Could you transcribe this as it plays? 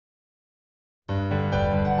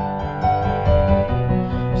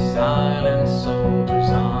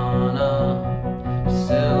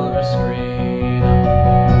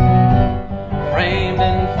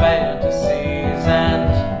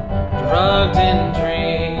forgotten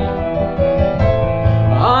dream.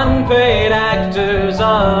 Unpaid actors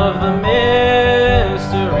of the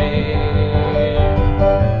mystery.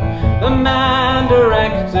 The man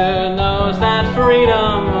director knows that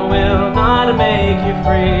freedom will not make you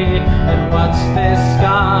free. And what's this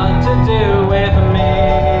got to do with me?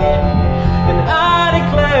 And I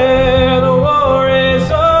declare the war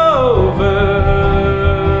is over.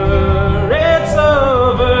 It's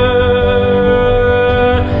over.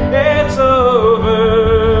 It's over.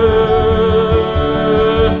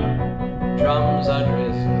 Drums are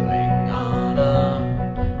drizzling on a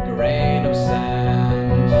grain of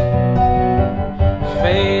sand,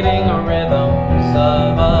 fading rhythms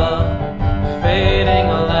of a fading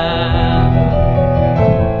land.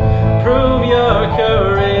 Prove your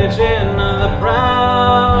courage in the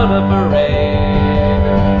proud parade.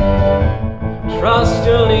 Trust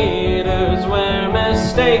your leaders where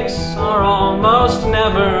mistakes are almost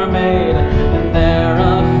never made. And they're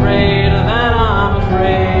afraid that I'm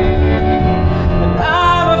afraid. And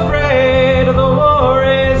I'm afraid the war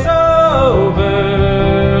is over.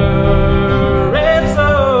 It's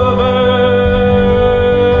over.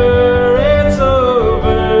 It's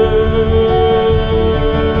over.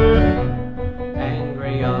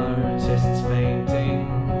 Angry artists painting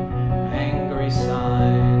angry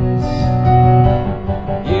signs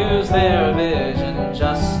use their vision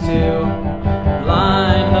just to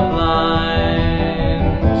blind the blind.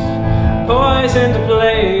 Poisoned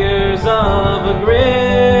players of a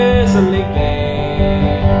grisly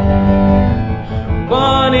game.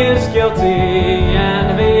 One is guilty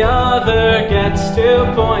and the other gets to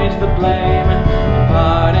point the blame.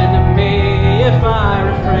 Pardon me if I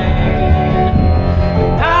refrain.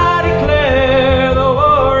 I declare the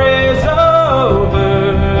war is over.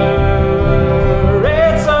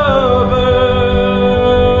 It's over.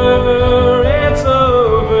 It's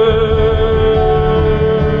over.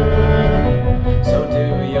 So do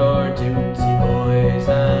your duty, boys,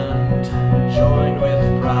 and join with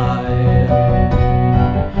pride.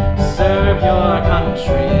 Serve your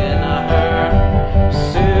country in her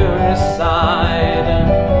suicide.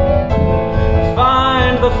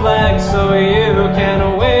 Find the flag so you can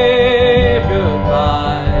wave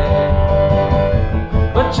goodbye.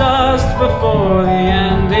 But just before the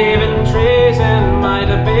end, even treason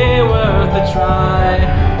might be worth a try.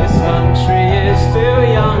 This country is too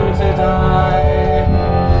young to die.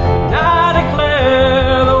 And I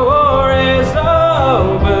declare the war is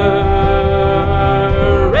over.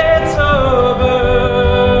 It's over.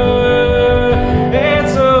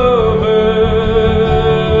 It's over.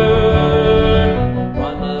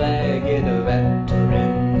 One-legged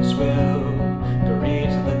veterans will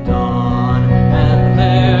greet the dawn, and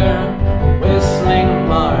their whistling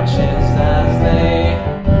marches as they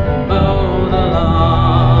mow the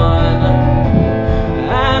lawn.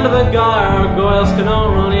 And the gargoyles can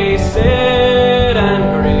only sit and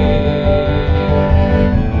grieve.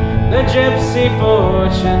 The gypsy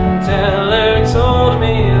fortune teller